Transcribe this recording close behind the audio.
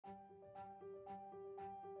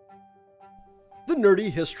The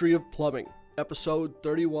Nerdy History of Plumbing, Episode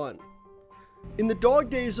 31. In the dog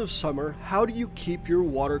days of summer, how do you keep your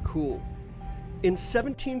water cool? In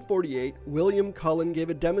 1748, William Cullen gave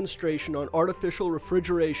a demonstration on artificial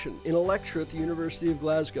refrigeration in a lecture at the University of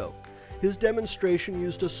Glasgow. His demonstration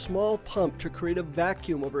used a small pump to create a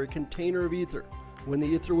vacuum over a container of ether. When the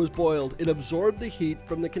ether was boiled, it absorbed the heat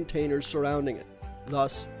from the containers surrounding it,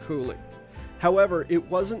 thus cooling. However, it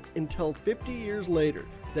wasn't until 50 years later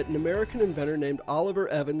that an American inventor named Oliver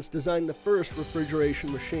Evans designed the first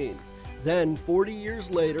refrigeration machine. Then, 40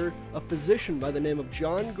 years later, a physician by the name of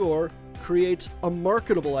John Gore creates a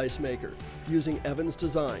marketable ice maker using Evans'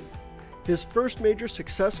 design. His first major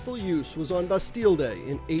successful use was on Bastille Day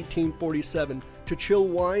in 1847 to chill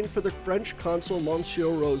wine for the French consul Monsieur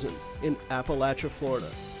Rosen in Appalachia, Florida.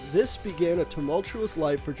 This began a tumultuous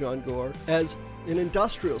life for John Gore as an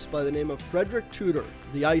industrialist by the name of Frederick Tudor,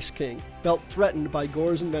 the Ice King, felt threatened by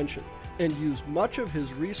Gore's invention and used much of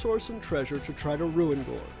his resource and treasure to try to ruin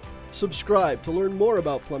Gore. Subscribe to learn more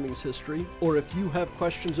about plumbing's history, or if you have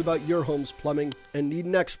questions about your home's plumbing and need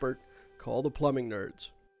an expert, call the Plumbing Nerds.